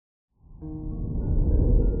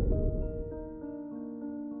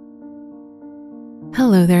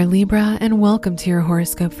Hello there, Libra, and welcome to your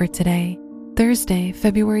horoscope for today, Thursday,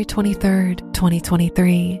 February 23rd,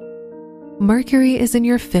 2023. Mercury is in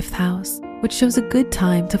your 5th house, which shows a good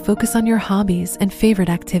time to focus on your hobbies and favorite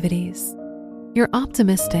activities. You're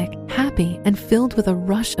optimistic, happy, and filled with a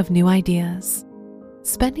rush of new ideas.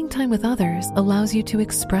 Spending time with others allows you to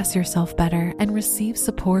express yourself better and receive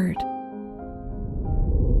support.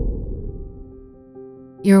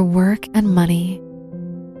 Your work and money.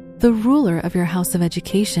 The ruler of your house of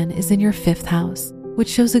education is in your 5th house, which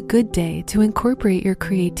shows a good day to incorporate your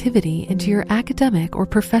creativity into your academic or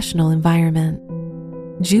professional environment.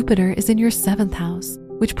 Jupiter is in your 7th house,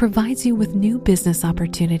 which provides you with new business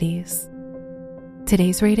opportunities.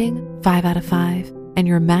 Today's rating, 5 out of 5, and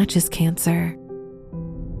your match is Cancer.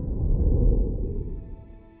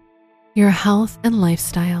 Your health and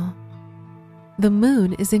lifestyle. The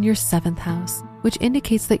moon is in your 7th house, which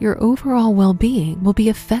indicates that your overall well-being will be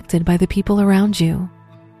affected by the people around you.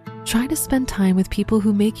 Try to spend time with people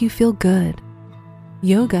who make you feel good.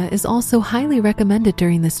 Yoga is also highly recommended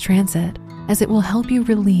during this transit, as it will help you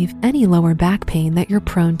relieve any lower back pain that you're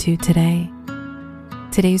prone to today.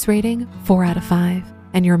 Today's rating, 4 out of 5,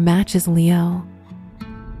 and your match is Leo.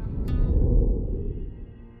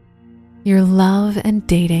 Your love and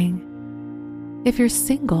dating. If you're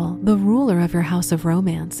single, the ruler of your house of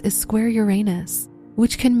romance is square Uranus,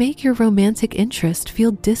 which can make your romantic interest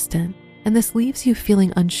feel distant, and this leaves you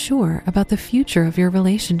feeling unsure about the future of your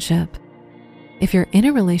relationship. If you're in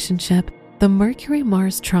a relationship, the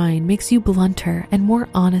Mercury-Mars trine makes you blunter and more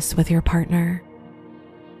honest with your partner.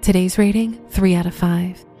 Today's rating, 3 out of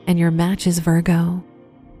 5, and your match is Virgo.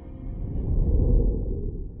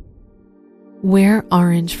 Wear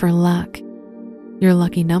orange for luck. Your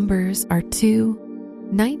lucky numbers are 2,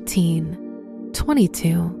 19,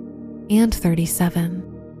 22, and 37.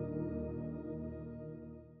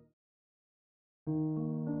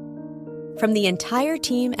 From the entire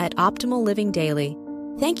team at Optimal Living Daily,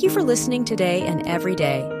 thank you for listening today and every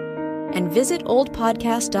day. And visit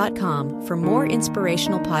oldpodcast.com for more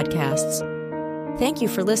inspirational podcasts. Thank you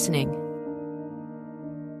for listening.